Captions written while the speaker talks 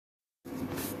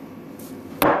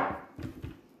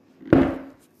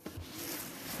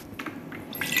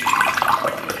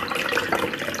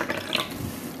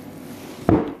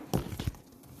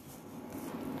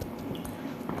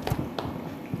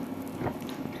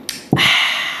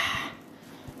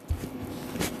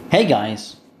Hey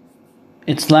guys,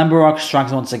 it's Lamborghini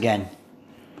Strikes once again.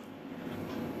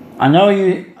 I know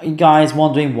you guys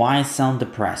wondering why I sound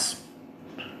depressed.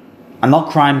 I'm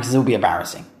not crying because it would be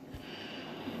embarrassing.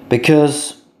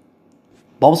 Because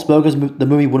Bob's Burgers, the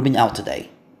movie, would have been out today.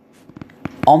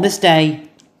 On this day,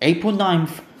 April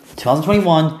 9th,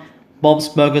 2021, Bob's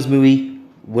Burgers movie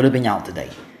would have been out today.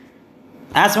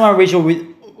 As for my original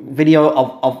video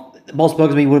of Bob's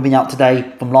Burgers movie would have been out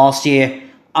today from last year,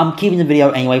 I'm keeping the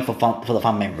video anyway for the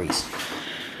fun memories.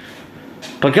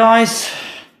 But guys,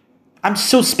 I'm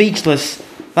still speechless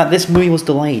that this movie was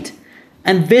delayed.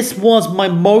 And this was my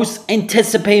most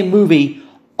anticipated movie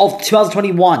of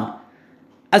 2021.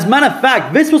 As a matter of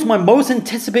fact, this was my most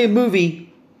anticipated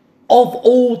movie of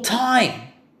all time.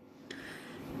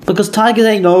 Because Tigers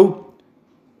ain't know,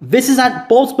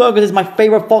 Bob's Burgers is my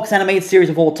favorite Fox animated series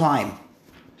of all time.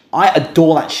 I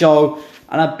adore that show,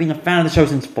 and I've been a fan of the show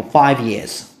since for 5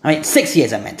 years. 6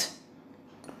 years I meant.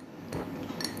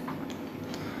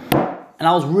 And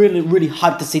I was really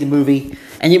hyped to see the movie.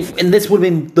 And this would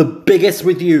have been the biggest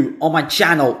review on my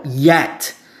channel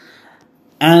yet.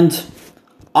 And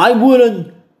I was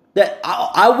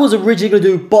originally going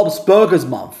to do Bob's Burgers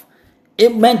month. I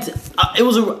was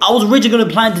originally going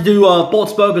to plan to do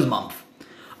Bob's Burgers month.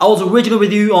 I was originally going to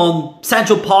review on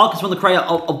Central Park, it's from the creator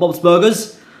of Bob's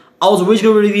Burgers. I was originally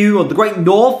going to review on The Great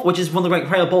North, which is from the great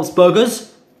creator of Bob's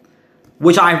Burgers.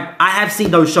 Which I have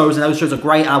seen those shows, and those shows are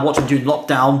great, and I watched them during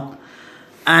lockdown.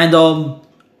 And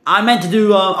I meant to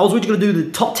do, I was originally going to do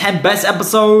the top 10 best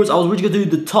episodes. I was originally going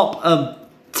to do the top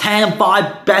 10 and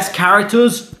 5 best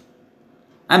characters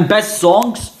and best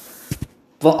songs.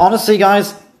 But honestly,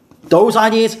 guys, those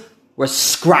ideas were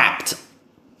scrapped.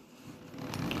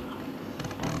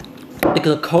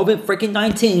 Because of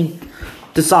COVID-19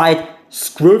 decided,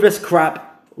 screw this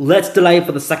crap, let's delay it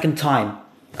for the second time.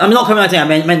 I mean, not COVID-19, I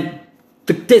meant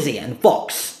Disney and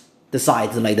Fox decided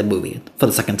to delay the movie for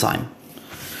the second time.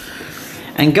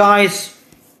 And guys,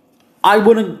 I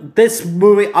wouldn't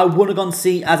gone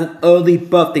see as an early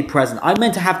birthday present. I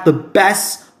meant to have the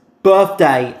best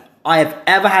birthday I have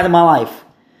ever had in my life.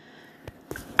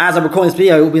 As I'm recording this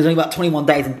video, it will be only about 21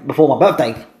 days before my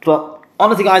birthday. But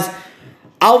honestly, guys,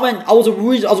 I was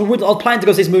planning to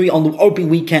go see this movie on the opening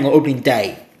weekend or opening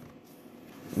day.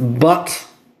 But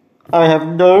I have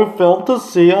no film to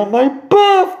see on my birthday!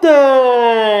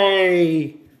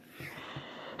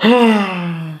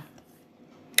 I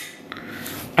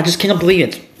just cannot believe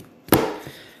it.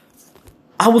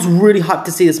 I was really hyped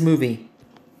to see this movie.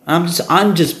 I'm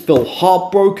just feel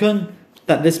heartbroken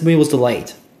that this movie was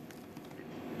delayed.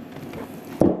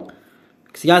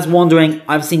 Because you guys wondering,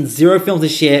 I've seen 0 films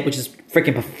this year, which is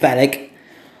freaking pathetic.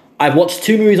 I've watched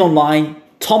 2 movies online.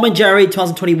 Tom and Jerry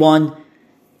 2021.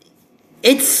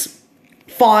 It's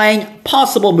fine,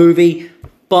 possible movie,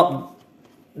 but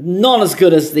not as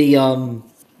good as the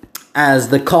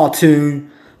cartoon,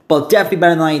 but definitely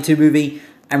better than the 92 movie.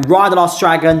 And Raya the Last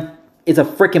Dragon is a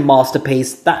freaking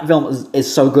masterpiece. That film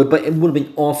is so good, but it would have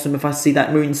been awesome if I see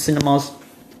that movie in cinemas.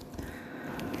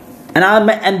 And I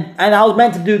was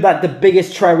meant to do the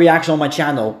biggest trailer reaction on my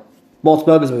channel, Bob's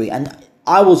Burgers movie, and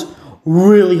I was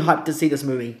really hyped to see this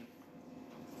movie.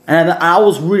 And I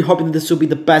was really hoping that this would be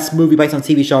the best movie based on a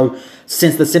TV show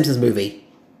since The Simpsons movie.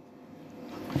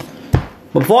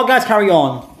 But before I guys carry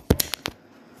on,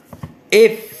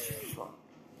 before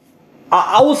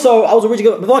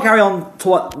I carry on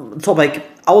to topic,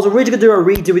 I was originally going to do a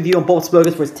redo review on Bob's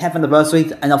Burgers for its 10th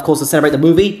anniversary, and of course to celebrate the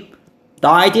movie. The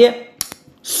idea,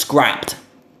 scrapped.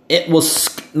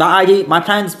 My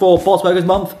plans for Bob's Burgers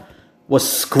month was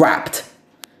scrapped.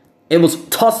 It was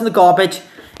tossed in the garbage.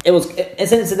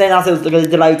 Since they announced it was going to be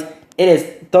delayed,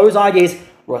 those ideas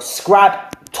were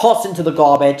scrapped, tossed into the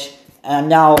garbage, and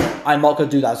now I'm not going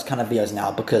to do those kind of videos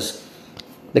now because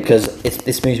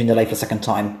this movie's been delayed for the second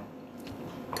time.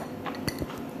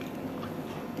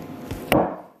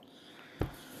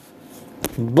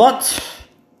 But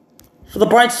for the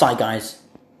bright side, guys,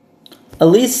 at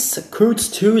least Croods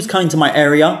 2 is coming to my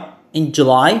area in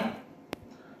July.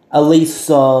 At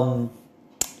least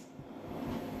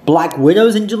Black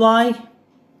Widow's in July.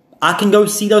 I can go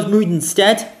see those movies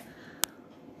instead.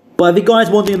 But if you guys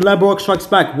want the Lamborghini Strikes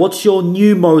Back, what's your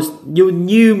new most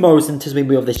anticipated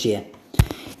movie of this year?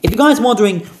 If you guys are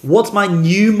wondering what's my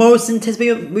new most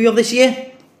anticipated movie of this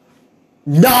year,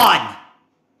 none.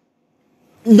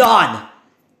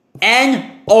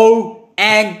 N-O-N-E,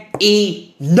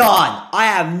 none. I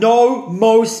have no more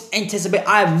most anticipated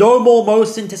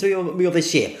movie of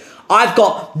this year. I've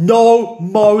got no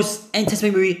most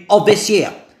anticipated movie of this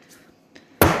year.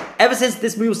 Ever since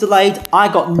this movie was delayed, I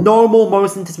got no more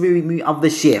most anticipated movie of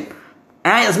this year.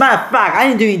 And as a matter of fact, I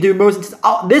didn't even do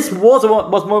this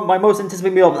was my most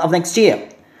anticipated movie of next year.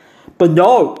 But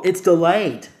no, it's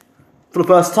delayed for the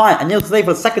first time, and it's delayed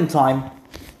for the second time.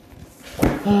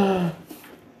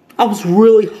 I was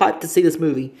really hyped to see this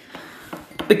movie.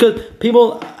 Because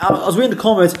I was reading the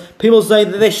comments, people say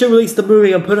that they should release the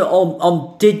movie and put it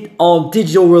on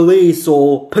digital release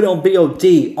or put it on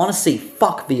VOD. Honestly,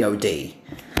 fuck VOD.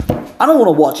 I don't want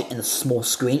to watch it in a small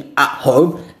screen at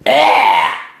home.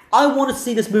 I want to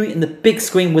see this movie in the big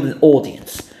screen with an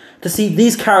audience. To see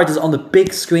these characters on the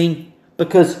big screen,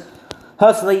 because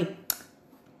personally,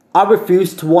 I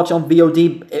refuse to watch on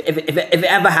VOD if it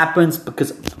ever happens,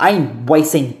 because I'm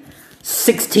wasting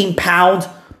 £16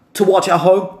 to watch at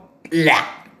home. Nah,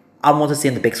 I want to see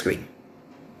it on the big screen.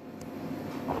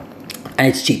 And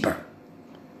it's cheaper.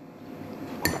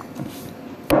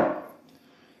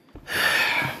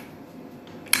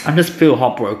 I just feel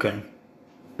heartbroken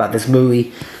that this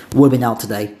movie would have been out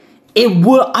today.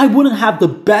 I wouldn't have the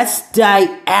best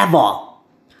day ever.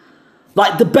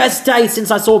 Like, the best day since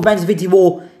I saw Avengers Infinity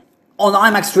War on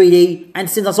IMAX 3D, and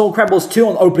since I saw Incredibles 2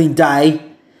 on opening day,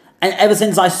 and ever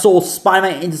since I saw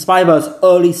Spider-Man Into Spider-Verse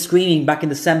early screening back in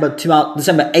December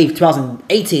 8th,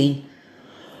 2018.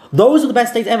 Those are the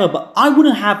best days ever, but I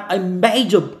wouldn't have a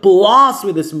major blast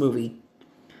with this movie.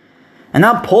 And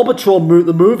now Paw Patrol,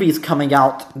 the movie, is coming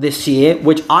out this year,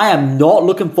 which I am not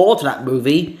looking forward to that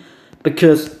movie,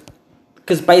 because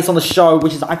based on the show,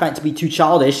 which is I find it to be too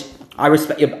childish. I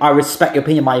respect your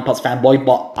opinion, Mighty Plus fanboy,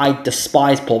 but I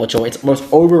despise Paw Patrol. It's the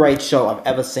most overrated show I've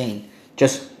ever seen.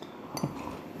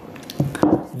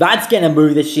 That's getting a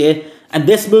movie this year, and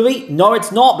this movie, no,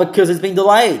 it's not, because it's been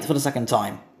delayed for the second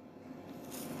time.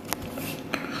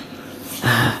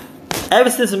 Ever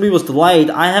since the movie was delayed,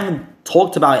 I haven't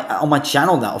talked about it on my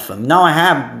channel that often. Now I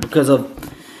have, because of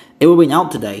it will be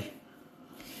out today.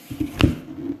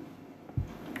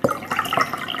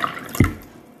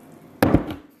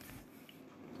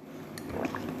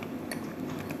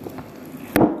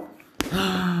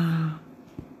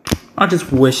 I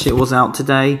just wish it was out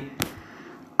today.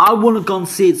 I would have gone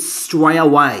see it straight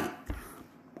away.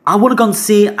 I would have gone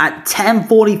see it at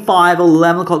 10:45,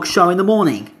 11 o'clock show in the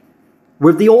morning.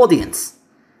 With the audience.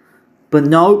 But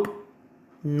nope.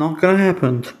 Not gonna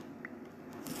happen.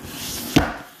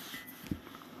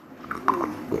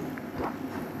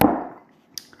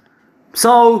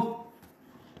 So,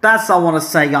 that's all I want to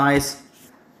say, guys.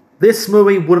 This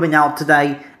movie would have been out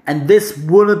today, and this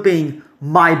would have been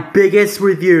my biggest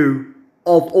review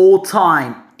of all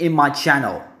time in my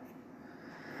channel.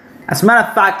 As a matter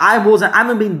of fact, I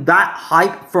haven't been that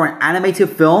hyped for an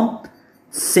animated film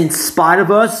since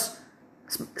Spider-Verse.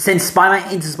 Since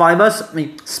Spider-Man Into Spider-Verse,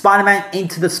 Spider-Man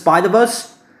Into the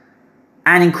Spider-Verse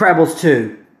and Incredibles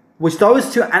 2. Which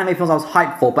those two anime films I was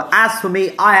hyped for. But as for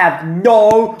me, I have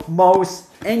no most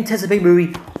anticipated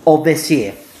movie of this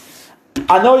year.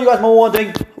 I know you guys are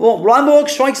wondering, well, Rainbow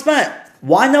Strikes Back.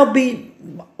 Why not be...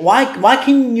 Why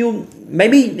can you...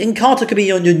 Maybe Encanto could be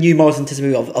your new most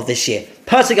anticipated movie of this year.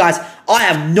 Personally, guys, I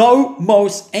have no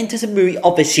most anticipated movie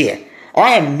of this year.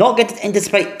 I am not going to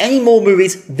anticipate any more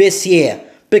movies this year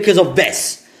because of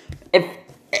this.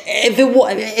 If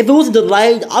it wasn't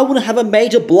delayed, I wouldn't have a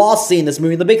major blast seeing this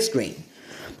movie on the big screen.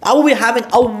 I would be having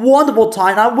a wonderful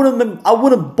time. I wouldn't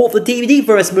have bought the DVD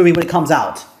for this movie when it comes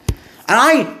out. And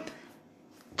I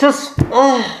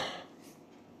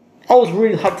was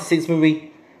really hyped to see this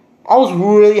movie. I was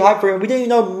really hyped for it. We didn't even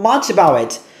know much about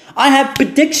it. I have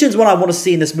predictions what I want to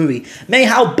see in this movie. Maybe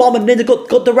how Bob and Linda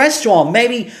got the restaurant.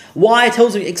 Maybe why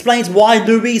it explains why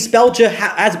Louise Belcher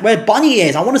has where bunny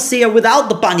ears. I want to see her without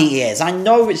the bunny ears. I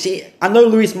know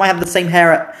Louise might have the same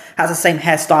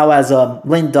hairstyle as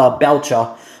Linda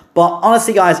Belcher. But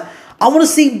honestly, guys, I want to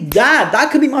see that. That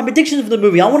could be my prediction for the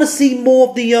movie. I want to see more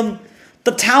of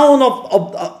the town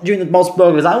of during the most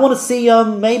burgers. I want to see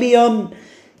maybe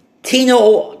Tina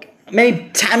or maybe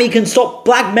Tammy can stop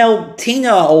blackmail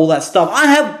Tina, all that stuff. I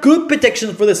have good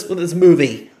predictions for this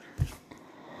movie.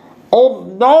 Oh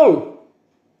no,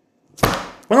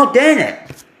 we're not getting it.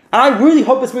 And I really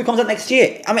hope this movie comes out next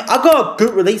year. I mean, I got a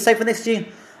good release date for next year.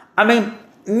 I mean,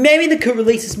 maybe they could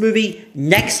release this movie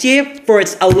next year for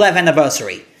its 11th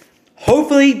anniversary.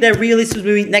 Hopefully, they release this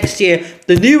movie next year.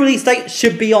 The new release date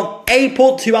should be on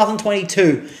April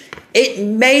 2022. It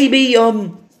may be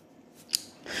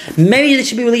maybe it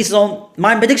should be released on...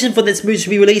 My prediction for this movie should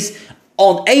be released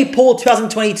on April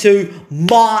 2022,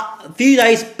 a few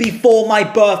days before my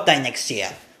birthday next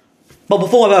year. But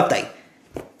before my birthday.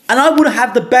 And I would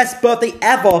have the best birthday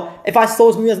ever if I saw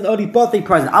this movie as an early birthday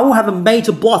present. I would have a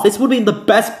major blast. This would be the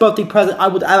best birthday present I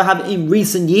would ever have in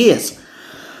recent years.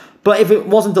 But if it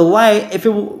wasn't delayed,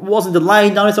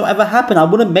 none of this would ever happen. I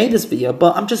wouldn't have made this video,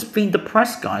 but I'm just being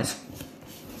depressed, guys.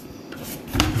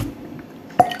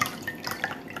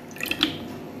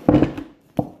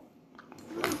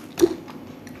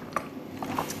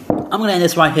 I'm gonna end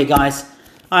this right here, guys.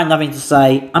 I have nothing to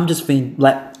say. I'm just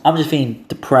feeling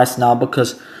depressed now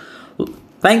because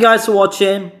thank you guys for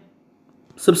watching.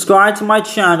 Subscribe to my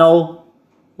channel,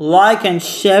 like and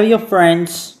share with your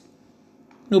friends.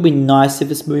 It would be nice if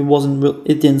this movie wasn't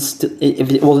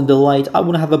delayed. I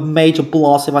wouldn't have a major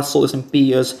blast if I saw this in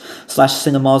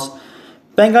theaters/cinemas.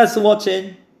 Thank you guys for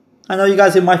watching. I know you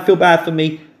guys might feel bad for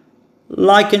me.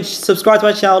 Like and subscribe to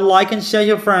my channel, like and share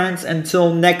your friends.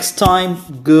 Until next time,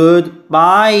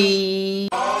 goodbye.